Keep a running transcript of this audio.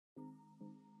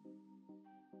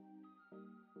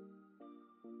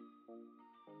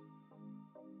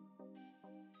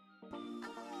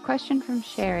Question from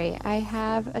Sherry. I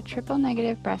have a triple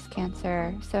negative breast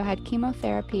cancer, so had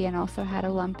chemotherapy and also had a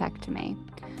lumpectomy.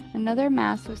 Another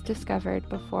mass was discovered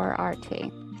before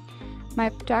RT. My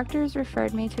doctors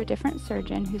referred me to a different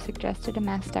surgeon who suggested a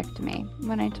mastectomy.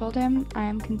 When I told him I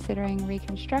am considering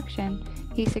reconstruction,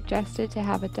 he suggested to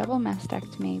have a double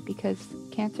mastectomy because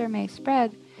cancer may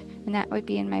spread and that would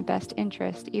be in my best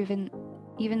interest even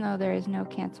though there is no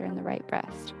cancer in the right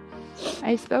breast.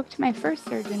 I spoke to my first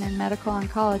surgeon and medical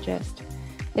oncologist.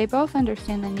 They both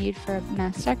understand the need for a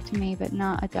mastectomy but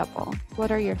not a double. What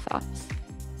are your thoughts?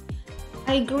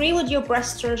 I agree with your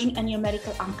breast surgeon and your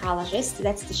medical oncologist.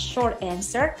 That's the short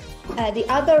answer. The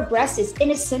other breast is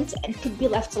innocent and could be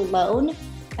left alone.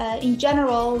 In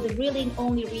general, the really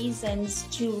only reasons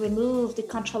to remove the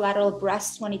contralateral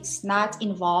breast when it's not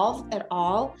involved at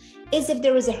all is if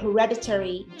there is a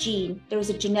hereditary gene. There is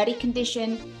a genetic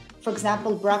condition, for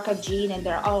example, BRCA gene, and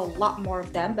there are a lot more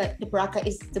of them, but the BRCA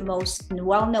is the most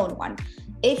well-known one.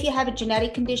 If you have a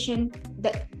genetic condition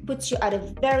that puts you at a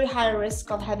very high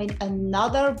risk of having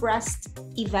another breast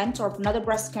event or another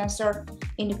breast cancer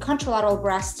in the contralateral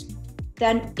breast,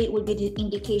 then it would be the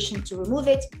indication to remove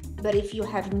it. But if you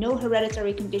have no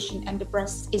hereditary condition and the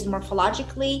breast is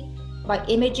morphologically, by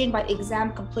imaging, by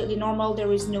exam, completely normal,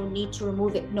 there is no need to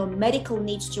remove it, no medical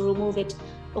needs to remove it.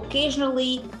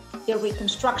 Occasionally, the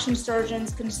reconstruction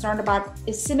surgeons concerned about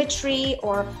asymmetry,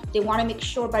 or they want to make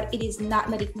sure, but it is not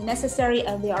medically necessary,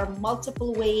 and there are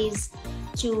multiple ways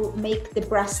to make the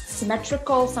breast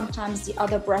symmetrical. Sometimes the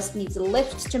other breast needs a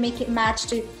lift to make it match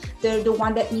to the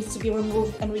one that needs to be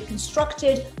removed and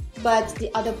reconstructed, but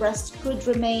the other breast could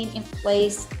remain in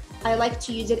place. I like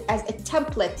to use it as a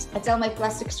template. I tell my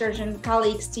plastic surgeon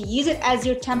colleagues to use it as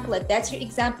your template. That's your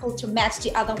example to match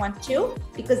the other one too,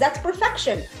 because that's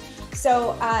perfection.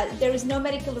 So there is no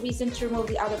medical reason to remove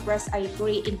the other breast, I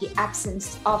agree, in the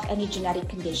absence of any genetic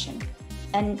condition.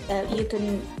 And you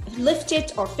can lift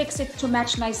it or fix it to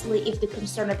match nicely if the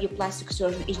concern of your plastic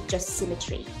surgeon is just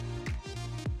symmetry.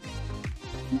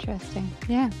 Interesting.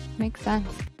 Yeah, makes sense.